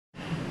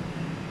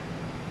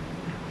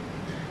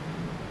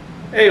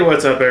Hey,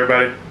 what's up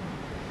everybody?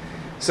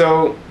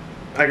 So,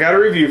 I got a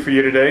review for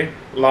you today.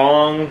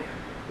 Long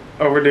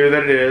overdue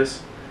that it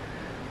is.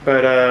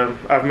 But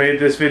I've made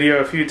this video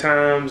a few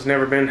times,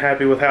 never been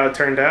happy with how it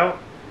turned out.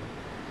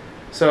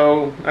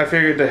 So, I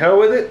figured to hell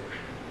with it.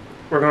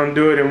 We're going to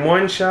do it in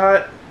one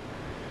shot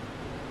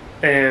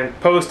and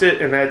post it,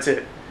 and that's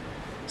it.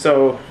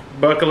 So,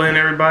 buckle in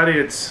everybody,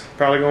 it's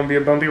probably going to be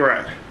a bumpy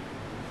ride.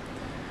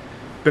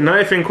 The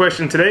knife in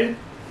question today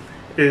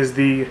is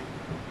the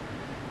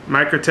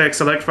Microtech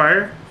Select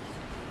Fire.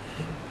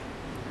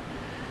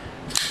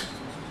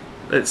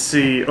 Let's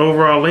see,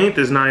 overall length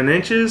is 9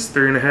 inches,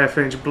 3.5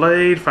 inch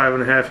blade,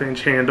 5.5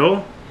 inch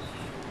handle,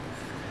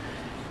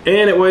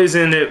 and it weighs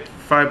in at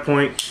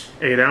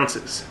 5.8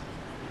 ounces.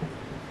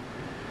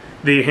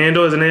 The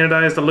handle is an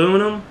anodized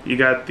aluminum. You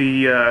got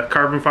the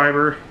carbon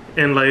fiber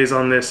inlays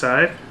on this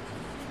side.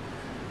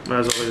 Might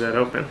as well leave that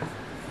open.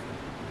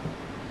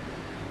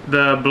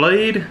 The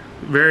blade,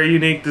 very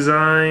unique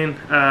design.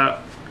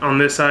 On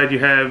this side you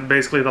have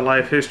basically the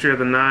life history of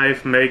the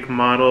knife, make,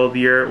 model, the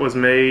year it was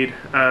made,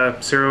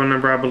 serial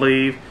number I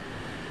believe.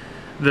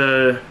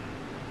 The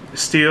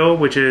steel,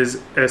 which is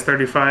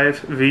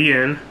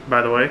S35VN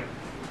by the way.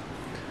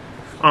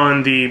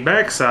 On the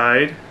back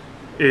side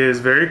is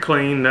very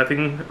clean,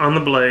 nothing on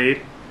the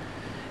blade,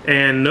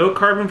 and no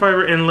carbon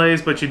fiber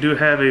inlays, but you do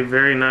have a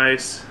very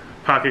nice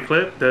pocket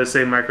clip. It does say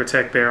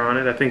Microtech there on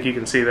it, I think you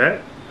can see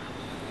that.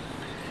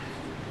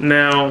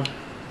 Now,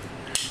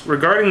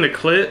 regarding the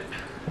clip,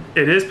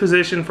 it is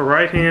positioned for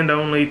right hand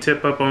only,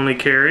 tip up only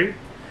carry.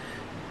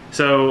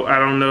 So I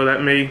don't know,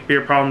 that may be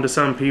a problem to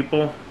some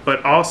people,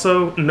 but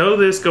also know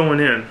this going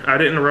in. I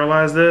didn't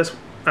realize this.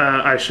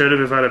 I should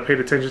have if I'd have paid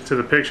attention to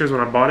the pictures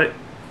when I bought it.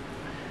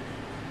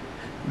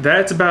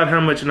 That's about how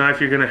much knife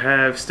you're going to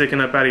have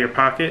sticking up out of your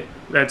pocket.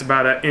 That's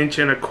about 1.25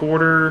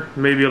 inches,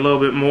 maybe a little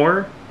bit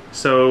more.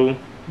 So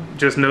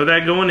just know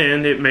that going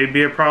in. It may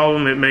be a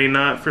problem, it may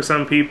not for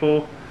some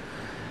people.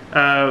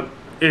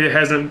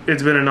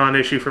 It's been a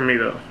non-issue for me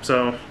though,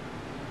 so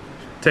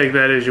take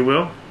that as you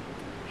will.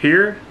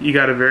 Here you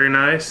got a very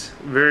nice,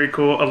 very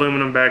cool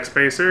aluminum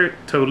backspacer,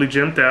 totally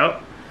gemmed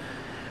out.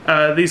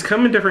 These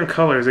come in different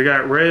colors. They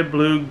got red,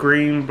 blue,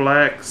 green,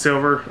 black,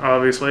 silver,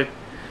 obviously.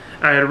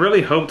 I had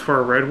really hoped for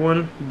a red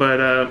one, but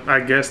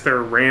I guess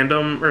they're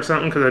random or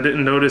something because I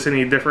didn't notice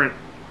any different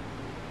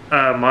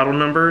model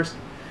numbers.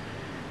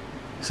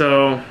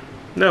 So,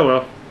 no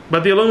well.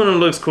 But the aluminum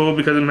looks cool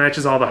because it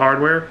matches all the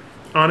hardware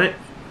on it.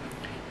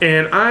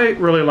 And I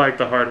really like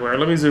the hardware.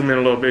 Let me zoom in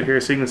a little bit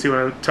here so you can see what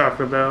I'm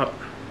talking about.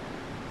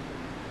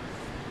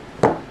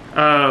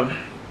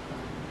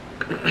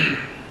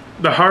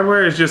 The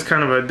hardware is just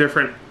kind of a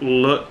different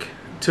look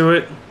to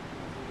it.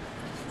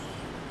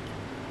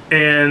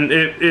 And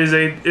it's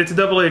a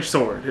double-edged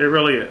sword. It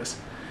really is.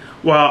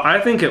 While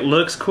I think it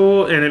looks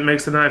cool and it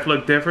makes the knife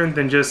look different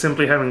than just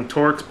simply having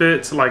Torx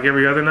bits like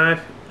every other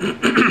knife,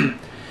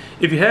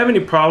 if you have any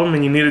problem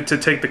and you needed to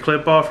take the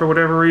clip off for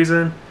whatever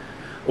reason,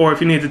 or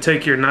if you need to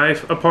take your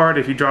knife apart,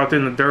 if you dropped it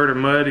in the dirt or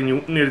mud and you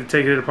need to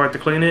take it apart to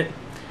clean it,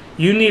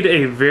 you need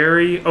a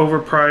very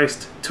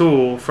overpriced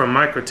tool from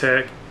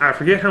Microtech. I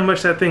forget how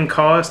much that thing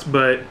cost,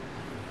 but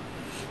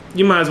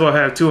you might as well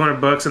have 200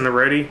 bucks in the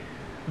ready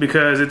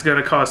because it's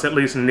going to cost at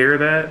least near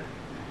that.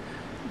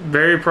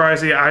 Very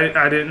pricey.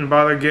 I didn't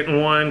bother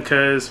getting one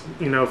because,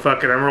 you know,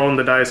 fuck it, I'm rolling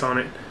the dice on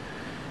it.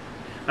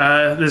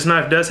 This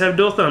knife does have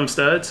dual thumb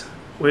studs,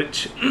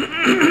 which,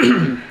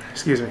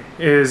 excuse me,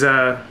 is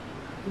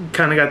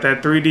kind of got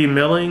that 3D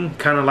milling,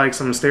 kind of like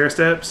some stair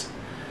steps,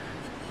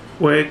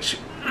 which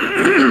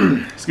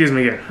excuse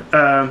me again,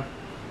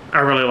 I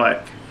really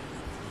like.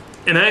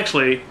 And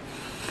actually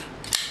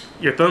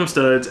your thumb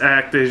studs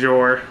act as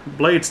your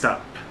blade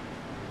stop.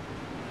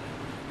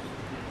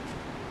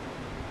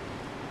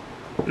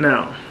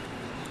 Now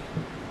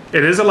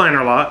it is a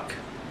liner lock,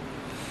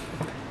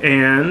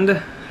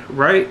 and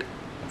right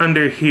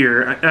under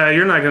here,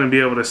 you're not going to be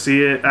able to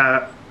see it.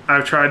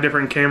 I've tried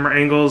different camera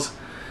angles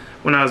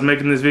when I was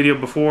making this video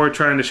before,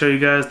 trying to show you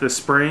guys the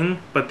spring,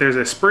 but there's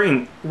a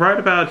spring right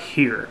about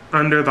here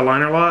under the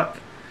liner lock,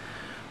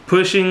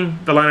 pushing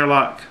the liner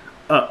lock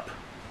up,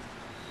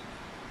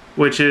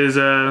 which is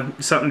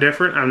something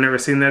different. I've never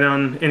seen that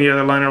on any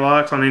other liner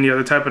locks on any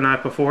other type of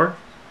knife before.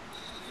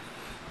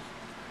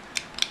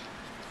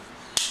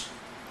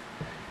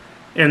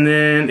 And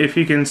then if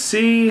you can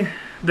see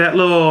that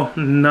little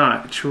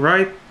notch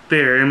right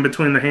there in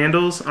between the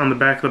handles on the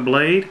back of the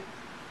blade,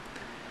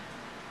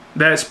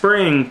 that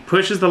spring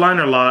pushes the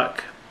liner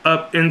lock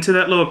up into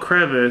that little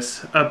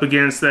crevice up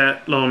against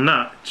that little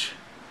notch.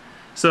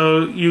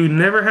 So you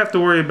never have to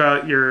worry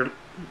about your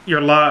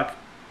lock,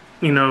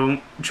 you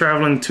know,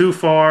 traveling too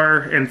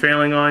far and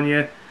failing on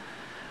you.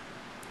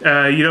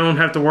 You don't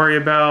have to worry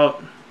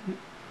about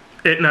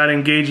it not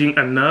engaging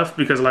enough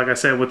because, like I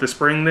said, with the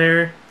spring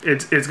there,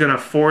 it's going to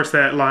force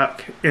that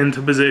lock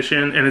into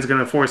position and it's going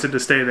to force it to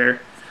stay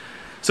there.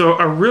 So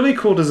a really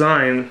cool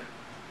design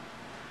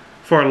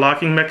for a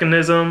locking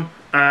mechanism.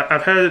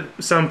 I've had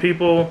some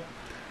people,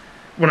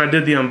 when I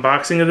did the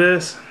unboxing of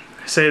this,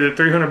 say that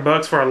 300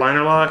 bucks for a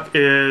liner lock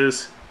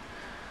is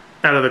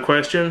out of the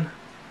question.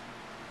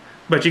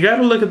 But you got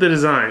to look at the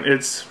design.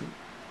 It's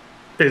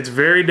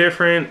very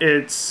different.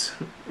 It's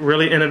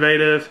really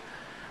innovative.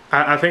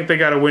 I think they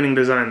got a winning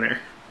design there.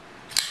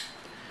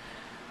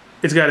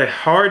 It's got a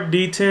hard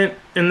detent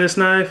in this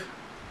knife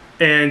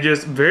and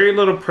just very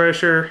little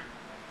pressure.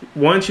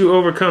 Once you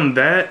overcome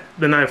that,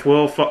 the knife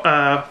will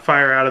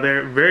fire out of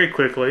there very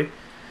quickly.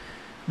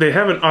 They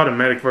have an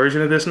automatic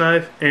version of this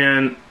knife,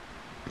 and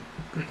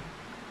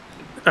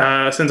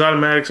since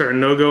automatics are a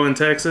no-go in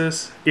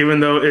Texas, even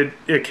though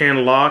it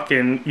can lock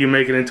and you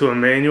make it into a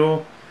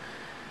manual,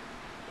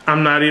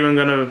 I'm not even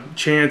going to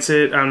chance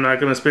it. I'm not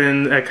going to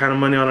spend that kind of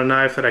money on a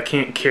knife that I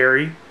can't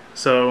carry.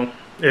 So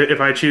if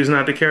I choose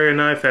not to carry a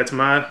knife, that's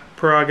my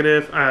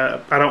prerogative.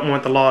 I don't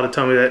want the law to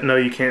tell me that, no,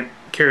 you can't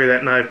carry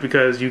that knife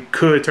because you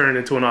could turn it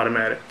into an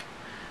automatic.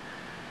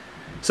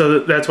 So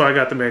that's why I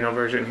got the manual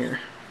version here.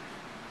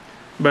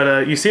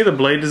 But you see the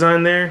blade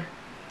design there?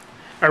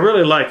 I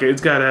really like it.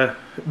 It's got a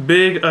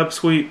big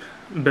upsweep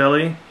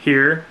belly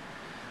here,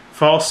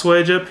 false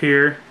swedge up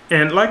here,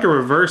 and like a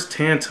reverse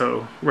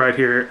tanto right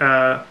here.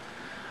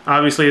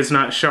 Obviously it's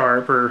not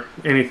sharp or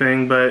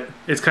anything, but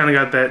it's kind of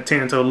got that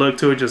tanto look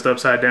to it, just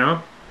upside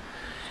down.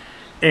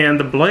 And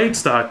the blade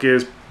stock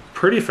is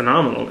pretty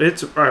phenomenal.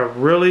 It's a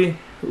really,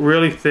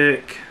 really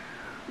thick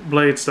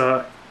blade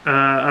stock.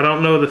 I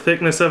don't know the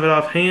thickness of it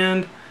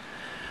offhand,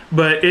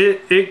 but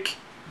it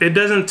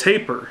doesn't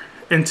taper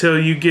until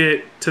you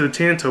get to the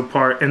tanto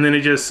part, and then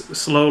it just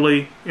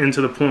slowly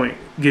into the point.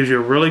 Gives you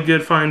a really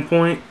good fine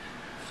point.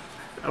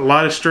 A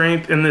lot of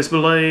strength in this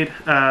blade,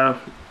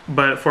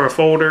 but for a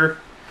folder,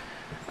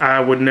 I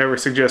would never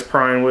suggest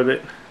prying with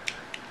it,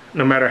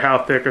 no matter how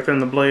thick or thin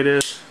the blade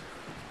is.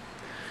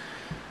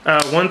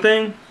 One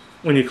thing,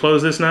 when you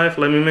close this knife,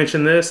 let me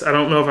mention this. I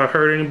don't know if I've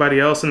heard anybody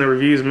else in the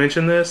reviews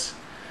mention this.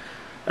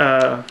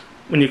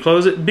 When you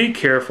close it, be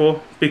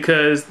careful,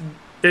 because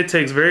it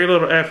takes very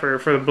little effort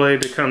for the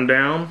blade to come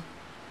down.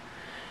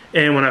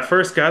 And when I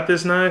first got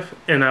this knife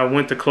and I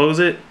went to close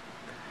it,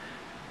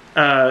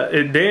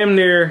 it damn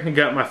near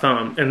got my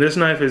thumb. And this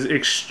knife is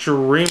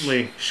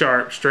extremely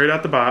sharp straight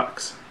out the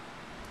box.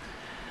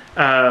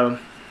 Probably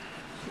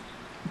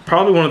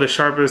one of the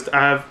sharpest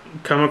I've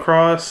come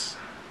across.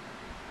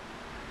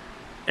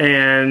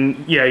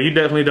 And yeah, you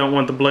definitely don't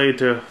want the blade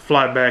to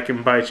fly back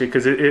and bite you,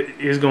 because it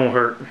is going to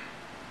hurt.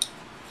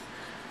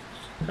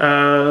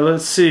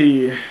 Let's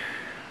see.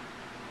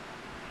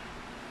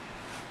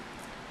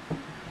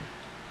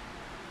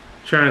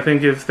 Trying to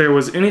think if there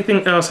was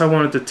anything else I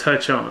wanted to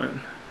touch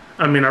on.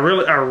 I mean, I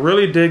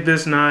really dig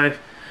this knife.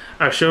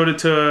 I've showed it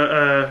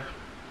to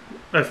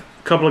a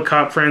couple of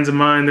cop friends of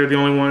mine. They're the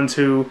only ones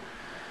who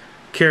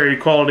carry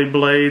quality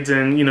blades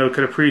and, you know,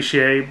 could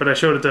appreciate. But I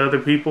showed it to other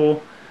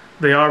people.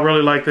 They all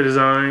really like the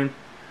design.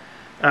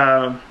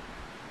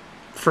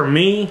 For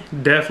me,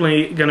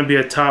 definitely going to be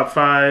a top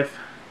 5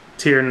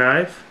 tier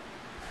knife.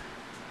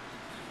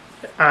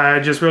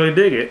 I just really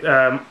dig it.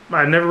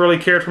 I never really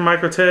cared for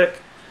Microtech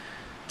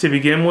to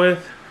begin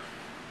with,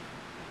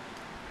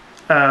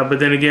 but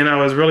then again, I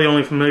was really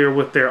only familiar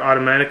with their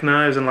automatic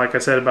knives, and like I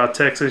said about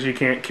Texas, you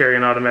can't carry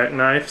an automatic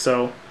knife.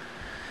 So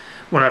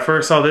when I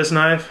first saw this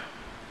knife,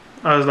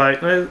 I was like,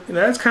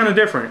 that's kind of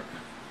different.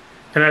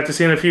 And after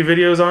seeing a few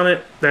videos on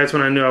it, that's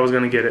when I knew I was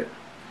going to get it.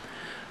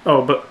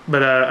 Oh,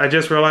 but I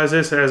just realized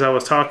this as I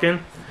was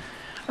talking.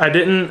 I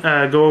didn't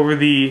go over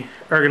the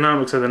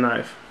ergonomics of the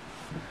knife.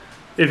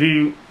 If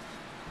you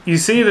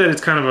see that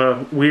it's kind of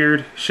a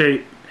weird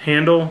shaped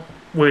handle,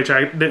 which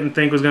I didn't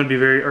think was going to be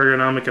very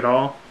ergonomic at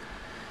all,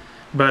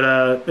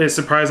 but it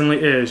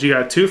surprisingly is. You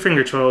got 2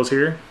 finger choils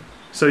here,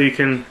 so you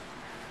can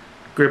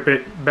grip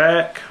it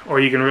back,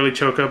 or you can really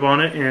choke up on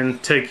it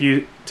and take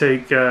good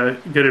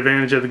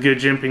advantage of the good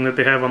jimping that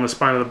they have on the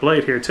spine of the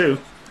blade here too.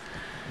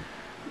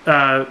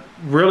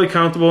 Really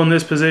comfortable in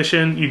this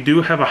position. You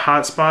do have a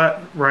hot spot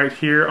right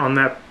here on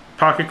that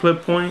pocket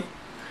clip point.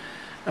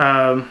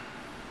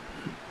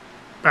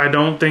 I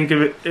don't think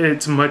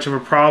it's much of a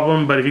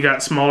problem, but if you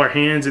got smaller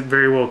hands, it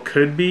very well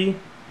could be.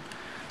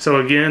 So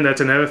again,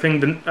 that's another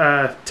thing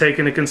to take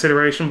into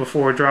consideration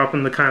before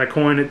dropping the kind of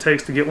coin it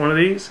takes to get one of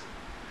these.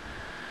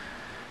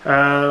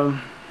 I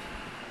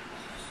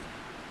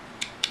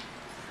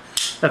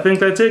think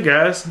that's it,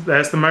 guys.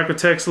 That's the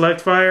Microtech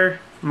Select Fire.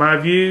 My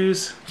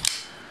views,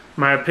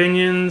 my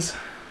opinions.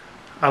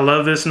 I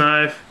love this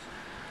knife.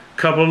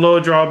 Couple of little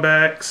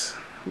drawbacks,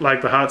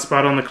 like the hot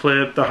spot on the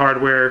clip, the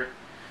hardware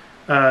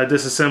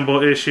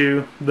disassemble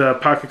issue, the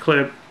pocket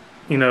clip,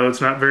 you know,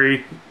 it's not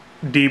very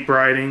deep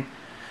writing.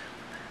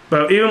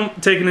 But even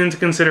taking into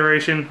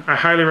consideration, I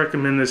highly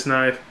recommend this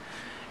knife.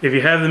 If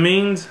you have the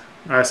means,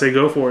 I say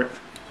go for it.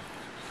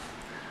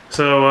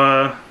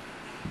 So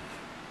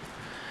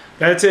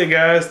that's it,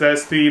 guys.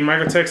 That's the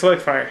Microtech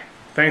Select Fire.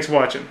 Thanks for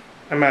watching.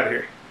 I'm out of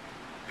here.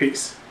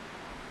 Peace.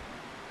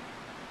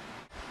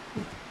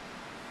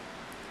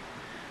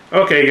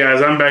 Okay,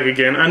 guys, I'm back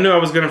again. I knew I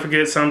was going to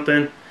forget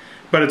something,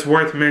 but it's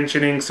worth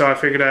mentioning, so I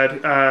figured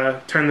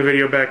I'd turn the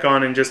video back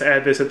on and just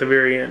add this at the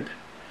very end.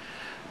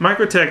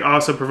 Microtech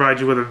also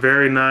provides you with a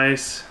very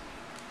nice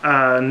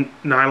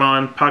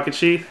nylon pocket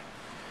sheath,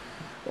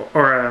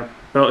 or a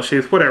belt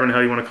sheath, whatever the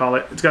hell you want to call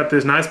it. It's got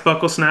this nice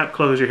buckle snap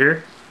closure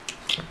here,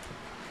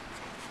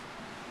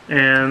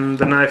 and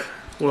the knife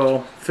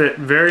will fit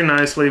very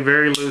nicely,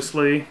 very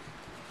loosely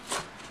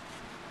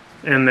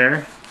in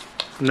there,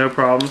 no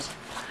problems.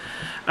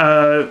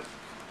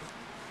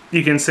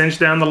 You can cinch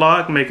down the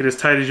lock, make it as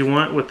tight as you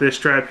want with this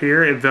strap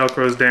here. It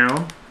velcros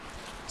down,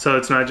 so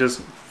it's not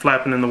just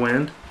flapping in the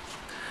wind.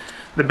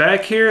 The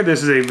back here,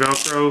 this is a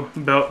Velcro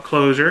belt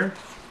closure,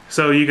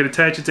 so you could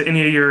attach it to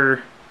any of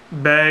your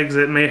bags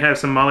that may have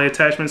some MOLLE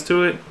attachments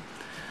to it,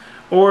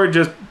 or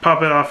just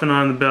pop it off and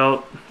on the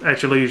belt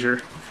at your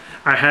leisure.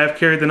 I have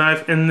carried the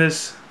knife in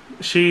this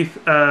sheath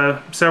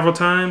several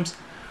times.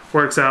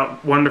 Works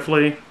out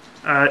wonderfully.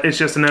 It's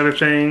just another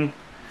thing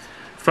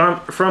from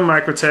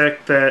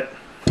Microtech that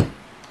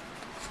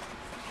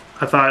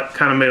I thought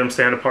kind of made them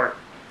stand apart.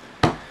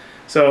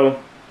 So,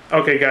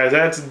 okay guys,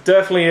 that's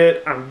definitely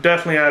it. I'm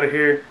definitely out of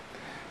here.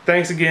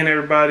 Thanks again,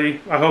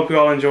 everybody. I hope you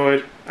all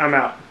enjoyed. I'm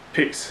out.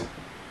 Peace.